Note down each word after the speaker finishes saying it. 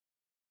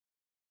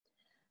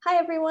Hi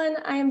everyone,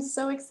 I am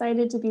so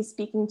excited to be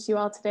speaking to you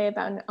all today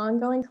about an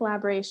ongoing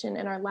collaboration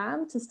in our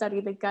lab to study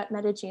the gut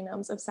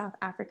metagenomes of South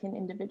African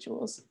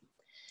individuals.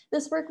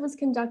 This work was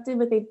conducted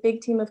with a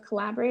big team of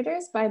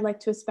collaborators, but I'd like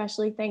to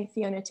especially thank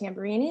Fiona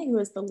Tamburini, who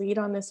was the lead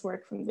on this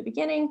work from the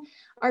beginning,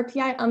 our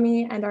PI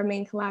Umi, and our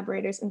main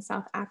collaborators in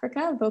South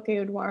Africa,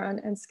 Ovokeraye Oduaran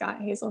and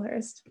Scott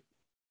Hazelhurst.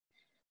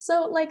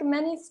 So like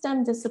many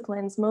STEM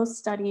disciplines, most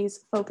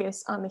studies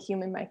focus on the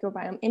human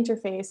microbiome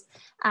interface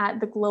at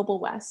the global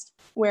West,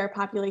 where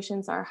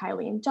populations are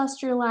highly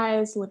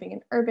industrialized, living in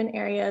urban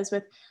areas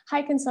with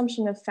high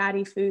consumption of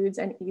fatty foods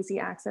and easy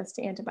access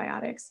to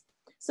antibiotics.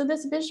 So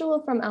this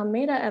visual from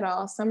Almeida et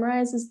al.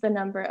 Summarizes the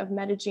number of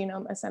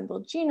metagenome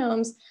assembled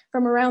genomes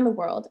from around the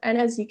world. And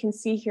as you can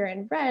see here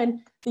in red,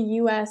 the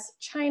US,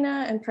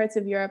 China, and parts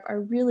of Europe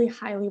are really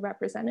highly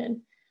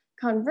represented.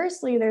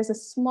 Conversely, there's a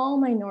small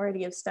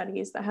minority of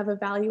studies that have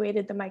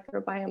evaluated the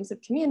microbiomes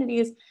of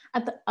communities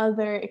at the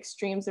other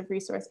extremes of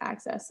resource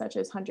access, such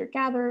as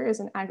hunter-gatherers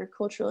and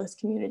agriculturalist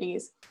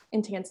communities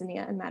in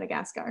Tanzania and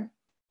Madagascar.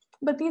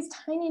 But these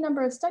tiny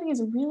number of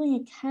studies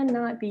really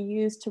cannot be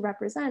used to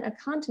represent a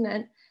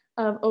continent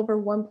of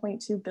over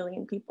 1.2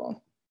 billion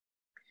people.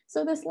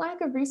 So this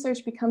lack of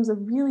research becomes a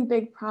really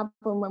big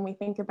problem when we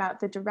think about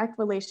the direct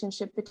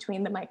relationship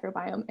between the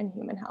microbiome and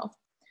human health.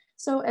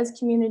 So as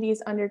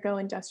communities undergo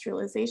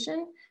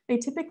industrialization, they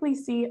typically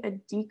see a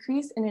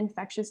decrease in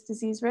infectious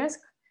disease risk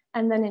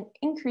and then an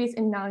increase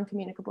in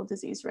non-communicable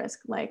disease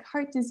risk like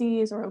heart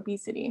disease or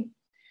obesity.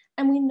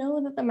 And we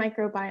know that the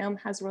microbiome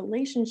has a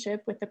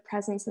relationship with the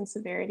presence and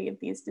severity of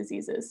these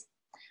diseases.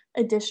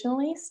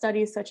 Additionally,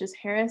 studies such as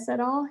Harris et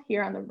al.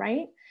 Here on the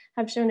right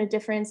have shown a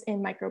difference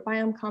in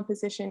microbiome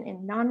composition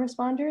in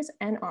non-responders,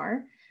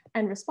 NR,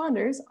 and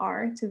responders,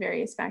 R, to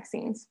various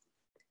vaccines.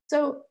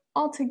 So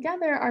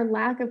altogether, our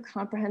lack of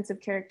comprehensive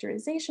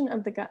characterization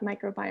of the gut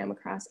microbiome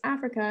across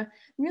Africa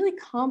really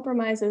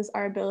compromises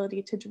our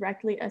ability to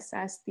directly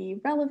assess the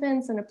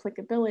relevance and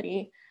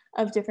applicability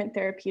of different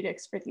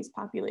therapeutics for these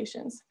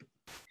populations.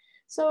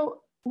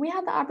 So we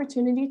had the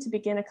opportunity to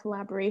begin a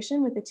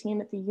collaboration with a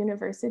team at the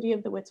University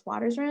of the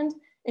Witwatersrand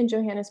in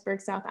Johannesburg,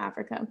 South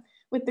Africa,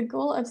 with the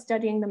goal of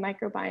studying the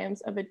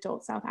microbiomes of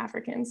adult South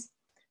Africans.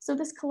 So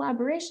this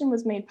collaboration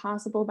was made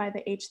possible by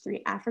the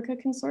H3 Africa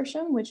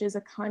Consortium, which is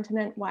a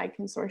continent-wide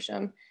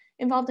consortium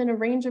involved in a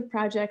range of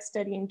projects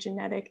studying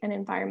genetic and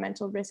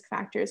environmental risk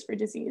factors for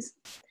disease.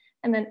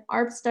 And then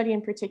our study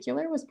in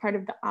particular was part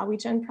of the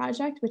AWIGEN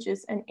project, which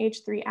is an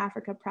H3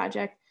 Africa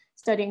project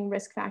studying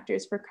risk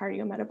factors for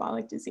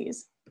cardiometabolic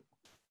disease.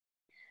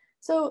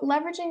 So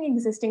leveraging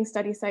existing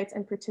study sites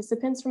and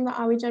participants from the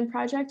AWIGEN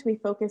project, we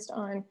focused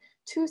on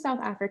 2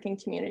 South African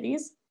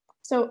communities.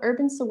 So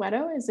urban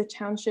Soweto is a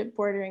township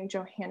bordering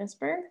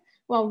Johannesburg,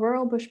 while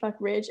rural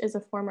Bushbuckridge is a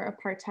former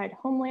apartheid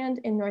homeland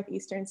in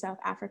northeastern South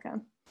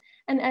Africa.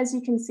 And as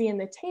you can see in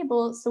the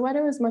table,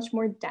 Soweto is much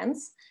more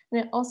dense,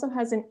 and it also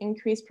has an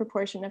increased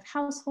proportion of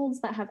households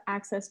that have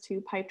access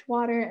to piped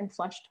water and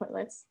flush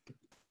toilets.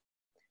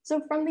 So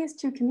from these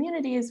 2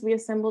 communities, we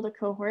assembled a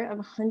cohort of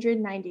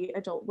 190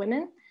 adult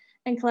women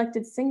and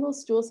collected single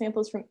stool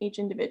samples from each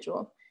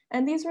individual.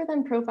 And these were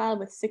then profiled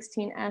with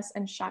 16S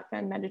and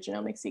shotgun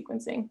metagenomic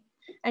sequencing.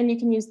 And you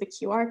can use the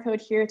QR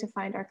code here to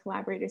find our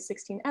collaborator's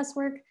 16S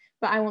work,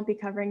 but I won't be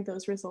covering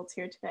those results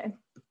here today.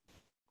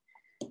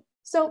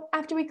 So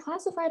after we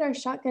classified our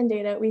shotgun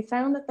data, we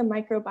found that the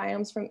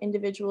microbiomes from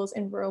individuals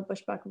in rural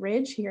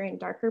Bushbuckridge, here in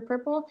darker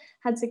purple,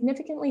 had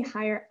significantly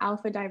higher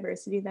alpha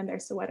diversity than their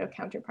Soweto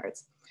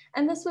counterparts.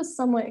 And this was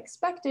somewhat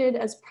expected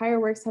as prior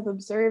works have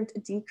observed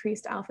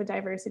decreased alpha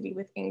diversity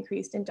with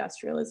increased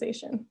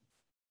industrialization.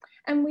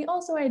 And we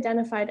also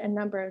identified a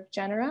number of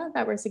genera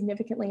that were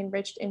significantly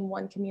enriched in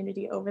one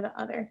community over the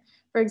other.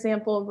 For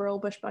example, rural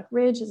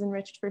Bushbuckridge is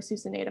enriched for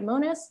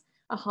Succinatamonas,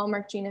 a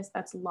hallmark genus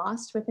that's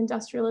lost with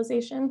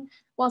industrialization,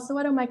 while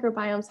Soweto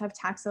microbiomes have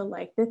taxa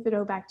like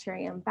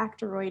Bifidobacterium,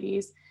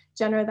 Bacteroides,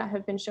 genera that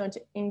have been shown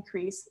to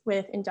increase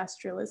with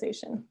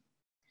industrialization.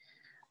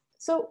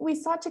 So we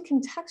sought to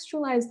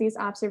contextualize these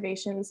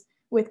observations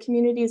with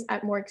communities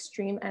at more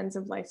extreme ends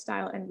of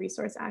lifestyle and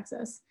resource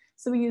access.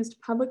 So we used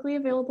publicly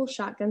available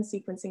shotgun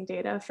sequencing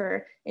data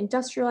for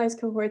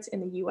industrialized cohorts in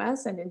the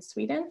US and in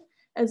Sweden,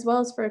 as well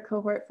as for a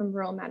cohort from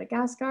rural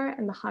Madagascar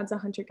and the Hadza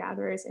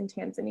hunter-gatherers in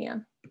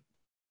Tanzania.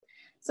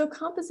 So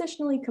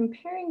compositionally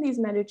comparing these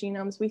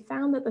metagenomes, we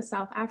found that the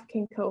South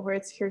African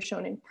cohorts here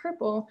shown in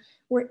purple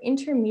were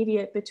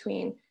intermediate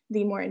between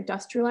the more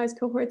industrialized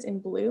cohorts in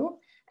blue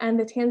and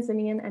the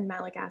Tanzanian and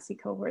Malagasy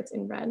cohorts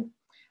in red.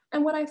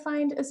 And what I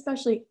find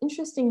especially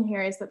interesting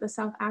here is that the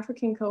South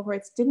African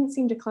cohorts didn't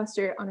seem to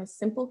cluster on a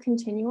simple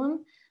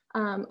continuum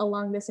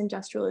along this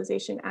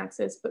industrialization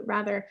axis, but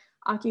rather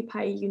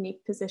occupy a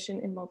unique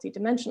position in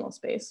multidimensional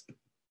space.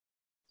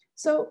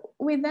 So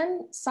we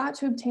then sought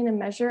to obtain a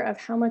measure of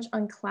how much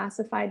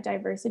unclassified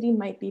diversity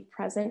might be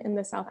present in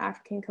the South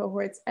African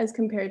cohorts as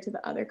compared to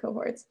the other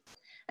cohorts.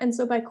 And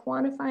so by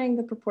quantifying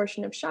the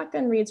proportion of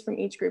shotgun reads from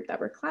each group that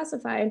were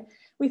classified,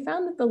 we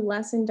found that the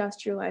less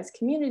industrialized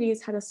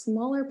communities had a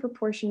smaller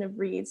proportion of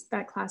reads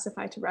that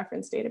classify to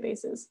reference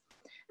databases.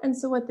 And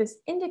so what this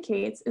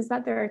indicates is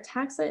that there are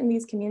taxa in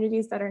these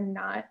communities that are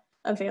not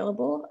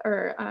available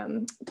or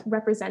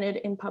represented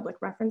in public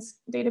reference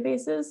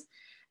databases.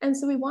 And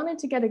so we wanted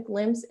to get a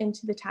glimpse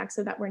into the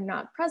taxa that were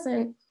not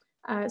present.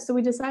 So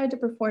we decided to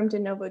perform de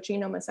novo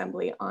genome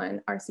assembly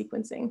on our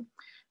sequencing.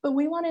 But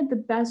we wanted the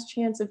best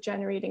chance of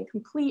generating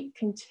complete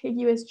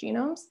contiguous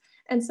genomes.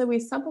 And so we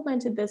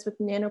supplemented this with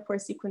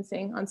nanopore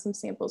sequencing on some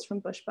samples from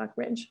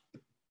Bushbuckridge.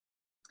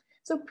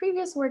 So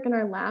previous work in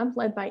our lab,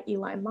 led by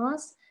Eli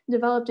Moss,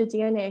 developed a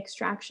DNA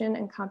extraction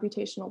and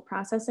computational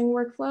processing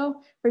workflow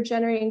for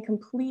generating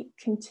complete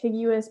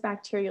contiguous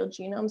bacterial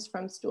genomes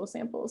from stool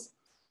samples.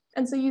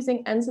 And so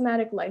using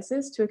enzymatic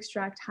lysis to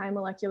extract high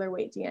molecular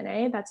weight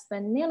DNA that's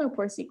then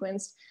nanopore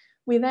sequenced,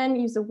 we then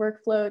use a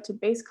workflow to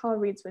base call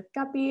reads with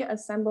guppy,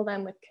 assemble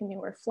them with canoe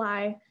or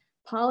fly,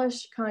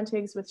 polish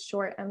contigs with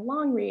short and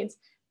long reads,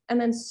 and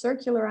then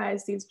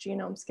circularize these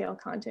genome scale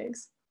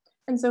contigs.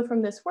 And so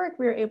from this work,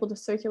 we were able to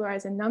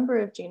circularize a number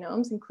of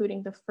genomes,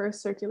 including the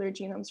first circular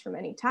genomes from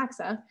any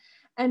taxa.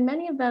 And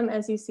many of them,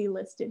 as you see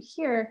listed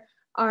here,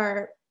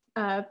 are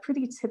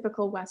pretty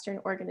typical Western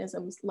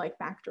organisms like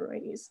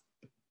Bacteroides.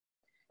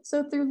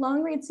 So through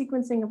long read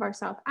sequencing of our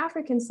South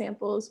African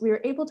samples, we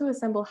were able to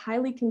assemble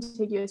highly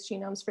contiguous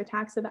genomes for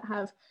taxa that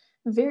have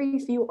very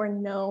few or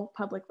no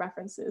public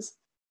references.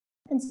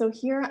 And so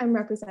here I'm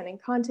representing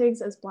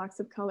contigs as blocks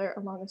of color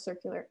along a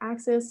circular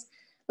axis,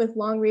 with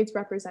long reads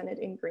represented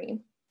in green.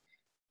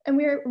 And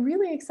we're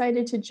really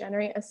excited to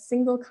generate a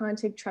single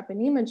contig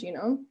treponema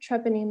genome,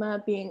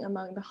 treponema being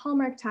among the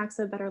hallmark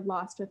taxa that are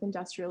lost with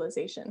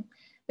industrialization.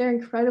 They're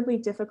incredibly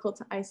difficult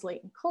to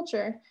isolate in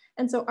culture.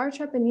 And so our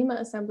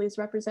treponema assemblies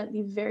represent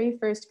the very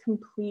first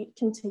complete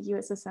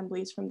contiguous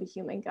assemblies from the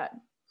human gut.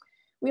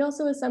 We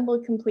also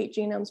assembled complete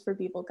genomes for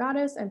B.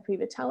 vulgatus and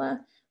Privitella,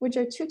 which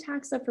are two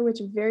taxa for which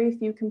very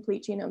few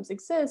complete genomes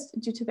exist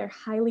due to their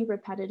highly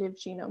repetitive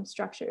genome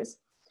structures.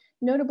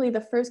 Notably,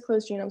 the first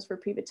closed genomes for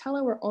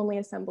Privitella were only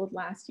assembled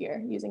last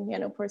year using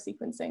nanopore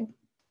sequencing.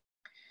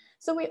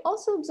 So we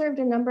also observed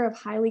a number of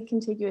highly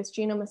contiguous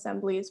genome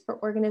assemblies for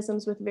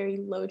organisms with very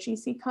low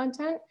GC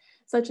content,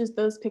 such as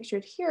those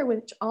pictured here,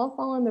 which all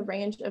fall in the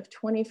range of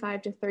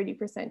 25 to 30%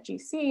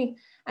 GC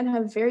and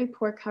have very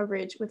poor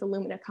coverage with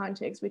Illumina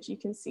contigs, which you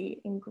can see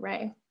in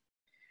gray.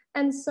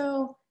 And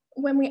so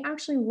when we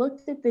actually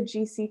looked at the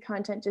GC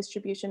content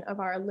distribution of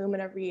our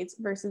Illumina reads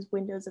versus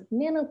windows of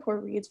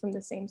nanopore reads from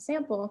the same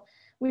sample,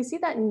 we see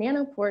that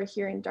nanopore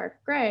here in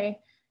dark gray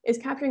is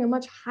capturing a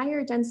much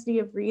higher density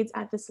of reads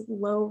at this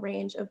low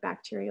range of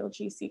bacterial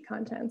GC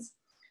contents.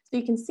 So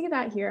you can see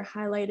that here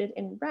highlighted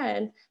in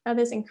red, that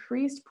this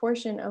increased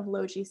portion of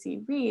low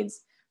GC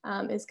reads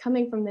is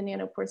coming from the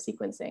nanopore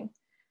sequencing.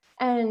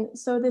 And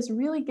so this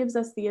really gives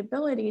us the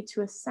ability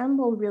to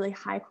assemble really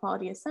high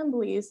quality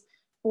assemblies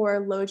for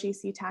low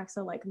GC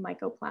taxa like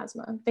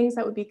mycoplasma, things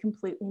that would be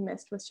completely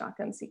missed with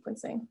shotgun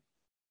sequencing.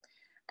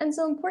 And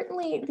so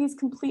importantly, these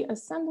complete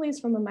assemblies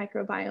from a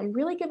microbiome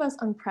really give us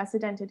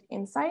unprecedented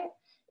insight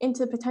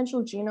into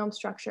potential genome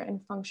structure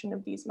and function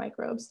of these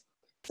microbes.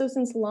 So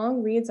since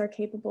long reads are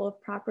capable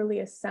of properly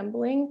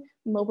assembling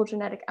mobile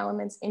genetic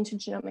elements into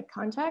genomic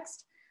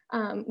context,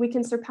 we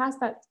can surpass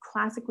that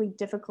classically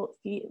difficult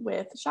feat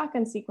with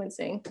shotgun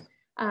sequencing,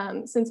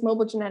 since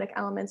mobile genetic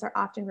elements are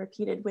often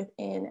repeated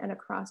within and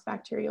across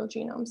bacterial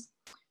genomes.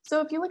 So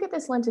if you look at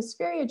this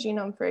Lentisferia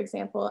genome, for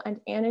example,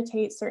 and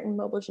annotate certain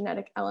mobile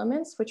genetic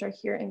elements, which are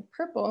here in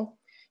purple,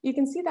 you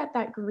can see that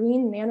that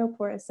green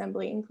nanopore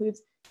assembly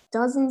includes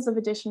dozens of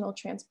additional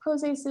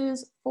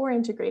transposases, 4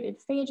 integrated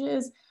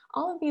phages,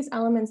 all of these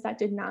elements that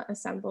did not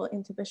assemble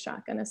into the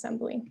shotgun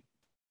assembly.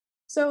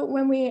 So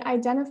when we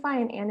identify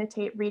and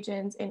annotate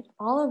regions in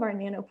all of our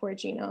nanopore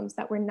genomes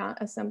that were not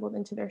assembled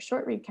into their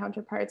short read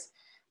counterparts,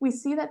 we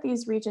see that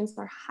these regions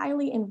are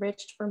highly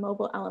enriched for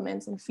mobile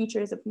elements and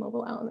features of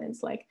mobile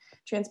elements like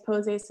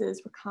transposases,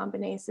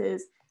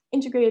 recombinases,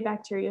 integrated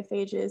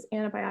bacteriophages,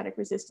 antibiotic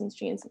resistance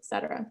genes, et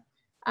cetera.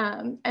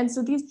 And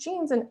so these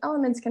genes and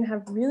elements can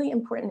have really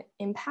important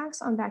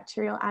impacts on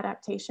bacterial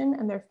adaptation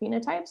and their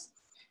phenotypes.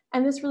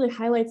 And this really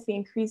highlights the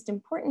increased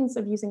importance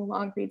of using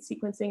long read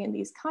sequencing in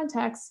these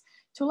contexts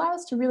to allow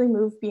us to really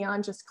move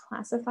beyond just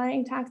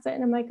classifying taxa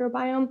in a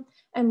microbiome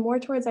and more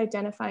towards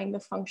identifying the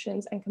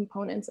functions and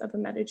components of a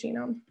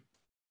metagenome.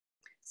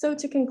 So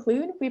to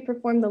conclude, we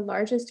performed the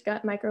largest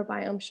gut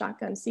microbiome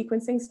shotgun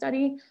sequencing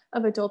study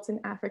of adults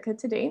in Africa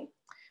to date.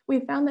 We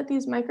found that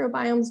these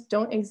microbiomes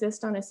don't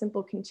exist on a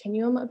simple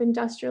continuum of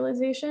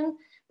industrialization,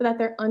 but that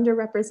they're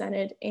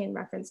underrepresented in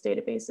reference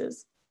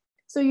databases.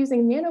 So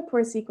using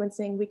nanopore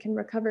sequencing, we can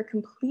recover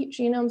complete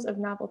genomes of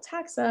novel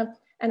taxa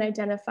and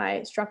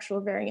identify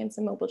structural variants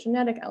in mobile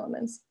genetic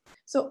elements.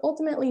 So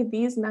ultimately,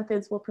 these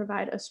methods will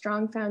provide a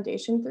strong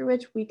foundation through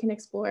which we can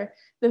explore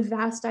the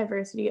vast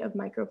diversity of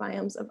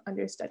microbiomes of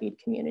understudied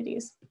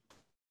communities.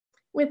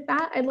 With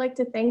that, I'd like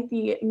to thank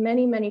the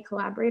many, many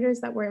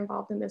collaborators that were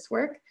involved in this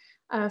work.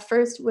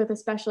 First, with a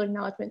special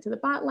acknowledgement to the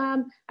Bot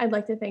Lab, I'd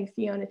like to thank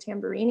Fiona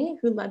Tamburini,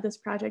 who led this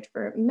project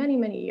for many,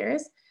 many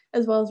years,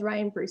 as well as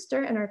Ryan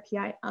Brewster and our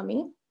PI,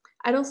 Ami.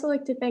 I'd also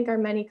like to thank our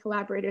many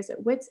collaborators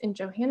at WITS in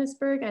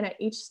Johannesburg and at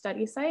each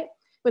study site,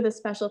 with a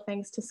special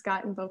thanks to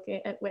Scott and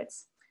Voke at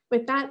WITS.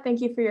 With that,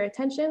 thank you for your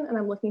attention, and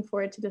I'm looking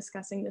forward to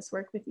discussing this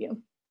work with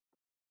you.